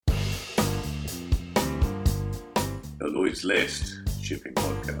the Lloyd's List shipping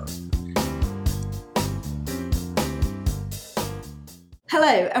podcast.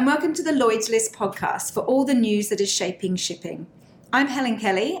 Hello, and welcome to the Lloyd's List podcast for all the news that is shaping shipping. I'm Helen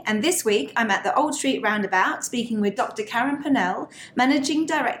Kelly, and this week I'm at the Old Street Roundabout speaking with Dr. Karen Purnell, Managing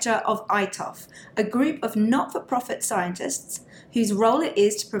Director of ITOF, a group of not-for-profit scientists whose role it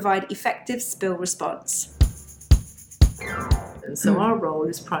is to provide effective spill response. And so our role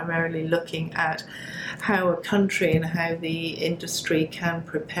is primarily looking at how a country and how the industry can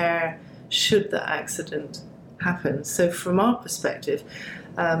prepare should the accident happen. So from our perspective,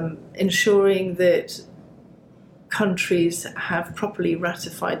 ensuring that countries have properly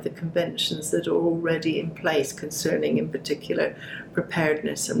ratified the conventions that are already in place concerning, in particular,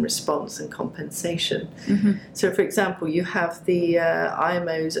 preparedness and response and compensation. Mm-hmm. So, for example, you have the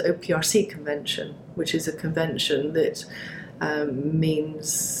IMO's OPRC convention, which is a convention that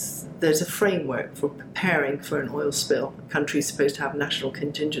means there's a framework for preparing for an oil spill. A country's supposed to have a national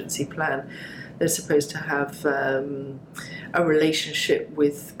contingency plan. They're supposed to have a relationship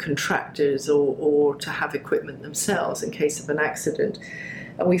with contractors or to have equipment themselves in case of an accident.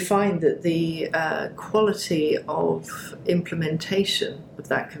 And we find that the quality of implementation of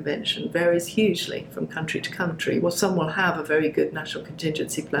that convention varies hugely from country to country. Well, some will have a very good national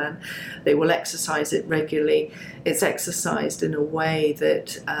contingency plan. They will exercise it regularly. It's exercised in a way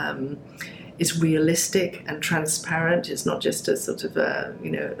that is realistic and transparent. It's not just a sort of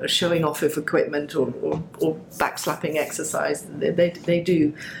a showing off of equipment or backslapping exercise. They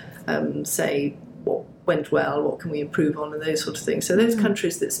do say what went well, what can we improve on, and those sort of things. So those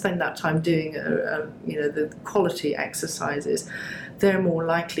countries that spend that time doing the quality exercises, they're more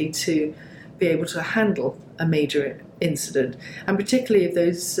likely to be able to handle a major incident, and particularly if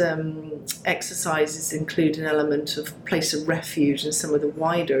those exercises include an element of place of refuge and some of the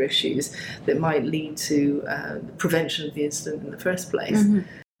wider issues that might lead to the prevention of the incident in the first place. Mm-hmm.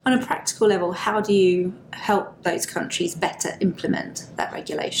 On a practical level, how do you help those countries better implement that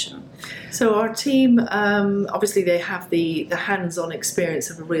regulation? So our team, obviously they have the hands-on experience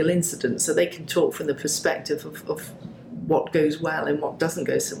of a real incident, so they can talk from the perspective of what goes well and what doesn't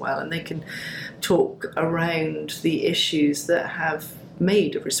go so well, and they can talk around the issues that have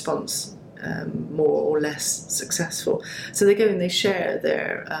made a response more or less successful. So they go and they share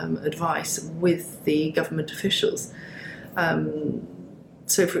their advice with the government officials.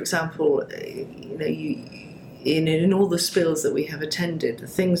 So, for example, in all the spills that we have attended, the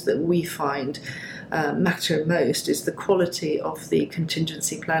things that we find matter most is the quality of the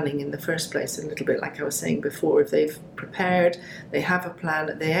contingency planning in the first place. A little bit like I was saying before, if they've prepared, they have a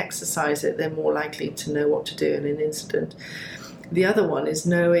plan, they exercise it, they're more likely to know what to do in an incident. The other one is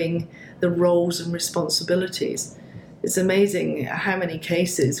knowing the roles and responsibilities. It's amazing how many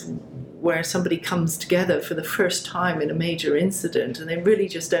cases where somebody comes together for the first time in a major incident and they really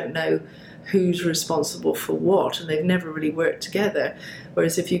just don't know who's responsible for what, and they've never really worked together.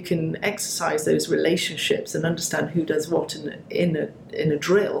 Whereas if you can exercise those relationships and understand who does what in a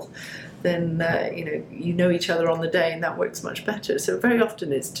drill, then you know each other on the day, and that works much better. So very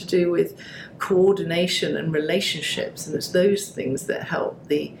often it's to do with coordination and relationships, and it's those things that help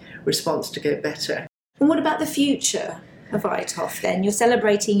the response to go better. And what about the future of ITOF then? You're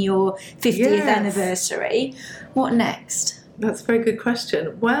celebrating your 50th anniversary. What next? That's a very good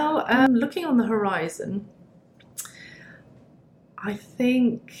question. Well, looking on the horizon, I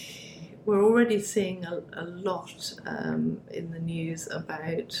think we're already seeing a lot in the news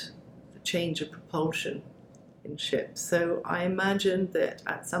about the change of propulsion in ships. So I imagine that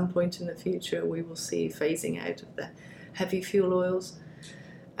at some point in the future we will see phasing out of the heavy fuel oils.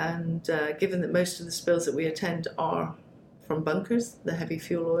 And given that most of the spills that we attend are from bunkers, the heavy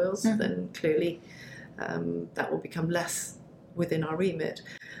fuel oils, then clearly that will become less within our remit.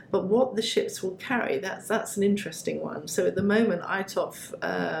 But what the ships will carry, that's an interesting one. So at the moment, ITOF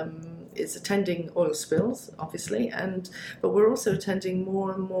is attending oil spills, obviously, but we're also attending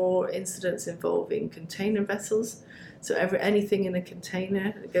more and more incidents involving container vessels. So anything in a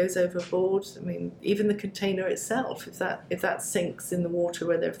container that goes overboard, I mean, even the container itself, if that sinks in the water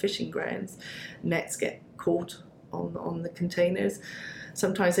where there are fishing grounds, nets get caught on the containers.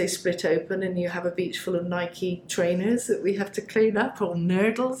 Sometimes they split open and you have a beach full of Nike trainers that we have to clean up, or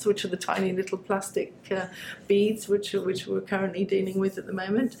nurdles, which are the tiny little plastic beads which we're currently dealing with at the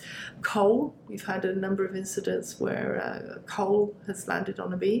moment. Coal, we've had a number of incidents where coal has landed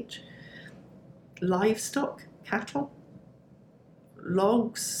on a beach. Livestock, cattle,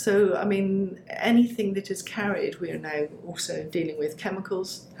 logs. So, I mean, anything that is carried, we are now also dealing with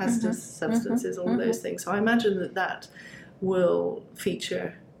chemicals, hazardous substances, all those things. So I imagine that will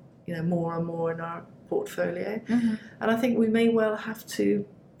feature more and more in our portfolio. Mm-hmm. And I think we may well have to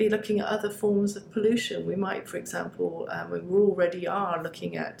be looking at other forms of pollution. We might, for example, we already are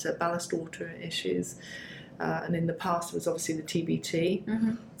looking at ballast water issues, and in the past it was obviously the TBT.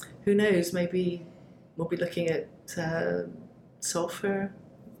 Mm-hmm. Who knows, maybe we'll be looking at sulphur,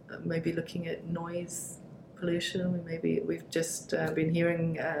 maybe looking at noise pollution. We've just been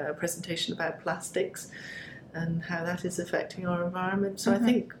hearing a presentation about plastics and how that is affecting our environment. So Mm-hmm.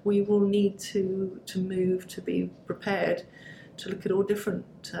 I think we will need to move to be prepared to look at all different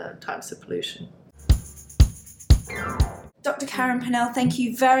types of pollution. Dr. Karen Pennell, thank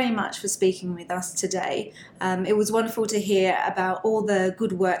you very much for speaking with us today. It was wonderful to hear about all the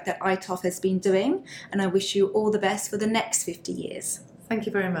good work that ITOF has been doing, and I wish you all the best for the next 50 years. Thank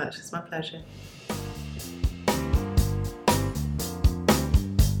you very much. It's my pleasure.